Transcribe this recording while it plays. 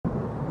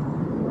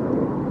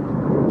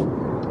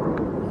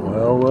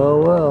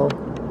Well.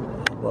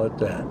 How about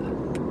that?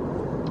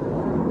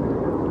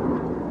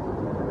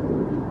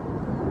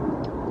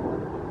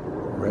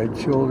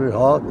 Red-shouldered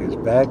hawk is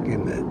back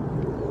in that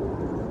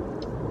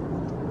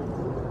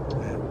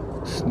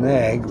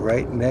snag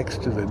right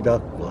next to the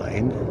duck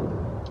blind.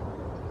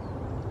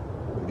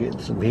 We're getting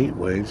some heat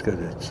waves because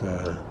it's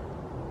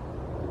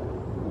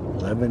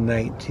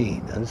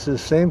 11:19. Now, this is the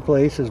same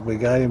place as we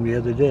got him the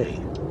other day.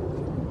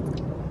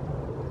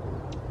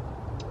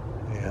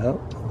 Yeah,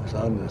 it was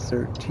on the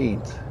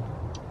 13th.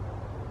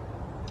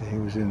 And he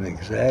was in the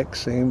exact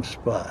same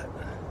spot.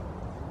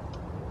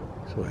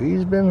 So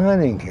he's been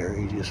hunting here.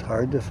 He's just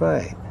hard to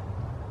find.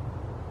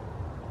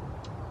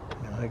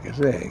 And like I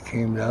say, it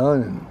came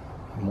down in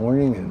the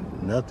morning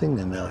and nothing,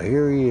 and now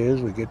here he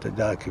is. We get to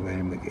document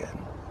him again.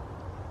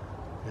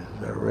 This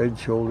is our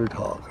red-shouldered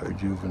hawk, our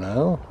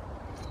juvenile.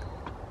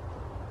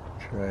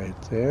 It's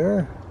right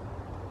there.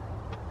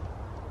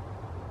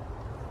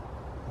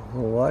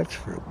 We'll watch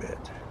for a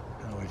bit.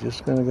 Now we're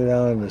just going to go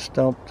down in the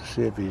stump to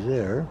see if he's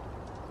there.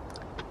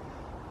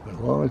 But as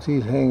long as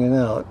he's hanging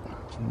out,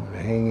 I'm going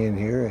to hang in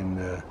here and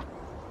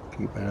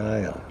keep an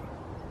eye on him.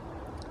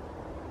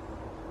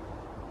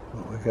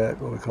 But we got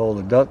what we call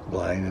the duck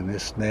blind, and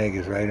this snag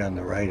is right on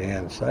the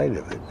right-hand side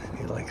of it, and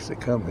he likes to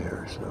come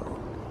here, so.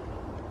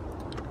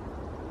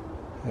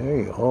 There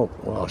you go. Oh,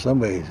 wow,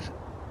 somebody's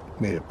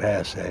made a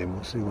pass at him.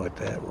 We'll see what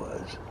that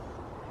was.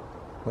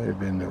 Might have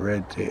been the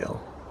red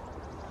tail.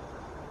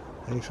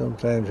 They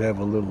sometimes have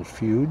a little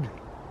feud.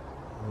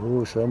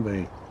 Oh,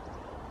 somebody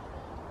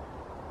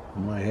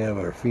might have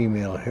our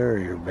female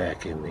harrier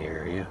back in the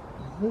area.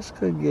 This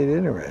could get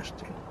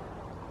interesting.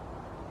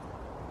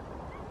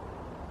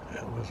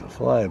 That was a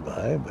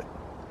flyby, but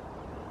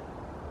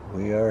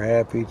we are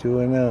happy to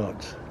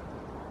announce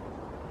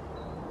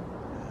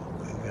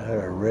we got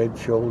our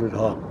red-shouldered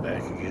hawk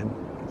back again.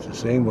 It's the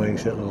same way,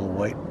 except a little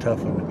white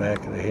tuft on the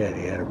back of the head.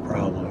 He had a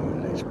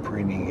problem with his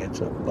preening. He had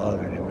something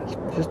bothering him. It's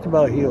just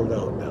about healed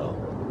out now.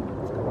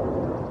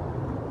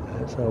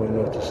 That's how we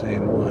know it's the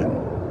same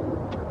one.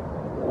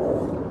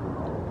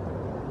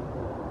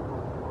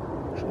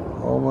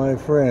 All my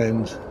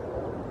friends,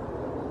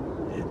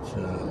 it's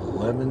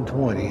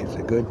 11:20. It's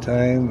a good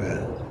time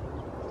to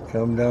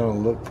come down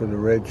and look for the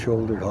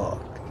red-shouldered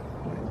hawk.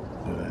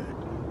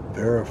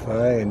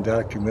 Verify and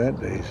document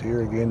that he's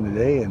here again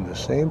today in the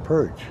same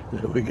perch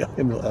that we got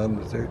him on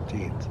the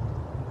 13th.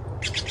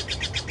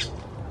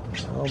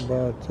 How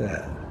about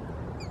that?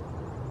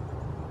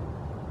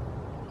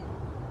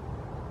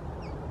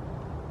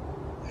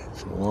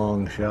 It's a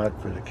long shot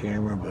for the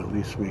camera, but at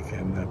least we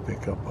can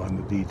pick up on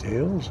the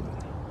details.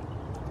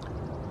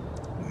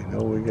 We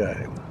know we got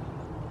him.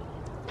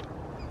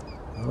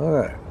 All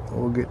right,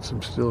 we'll get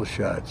some still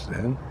shots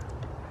then.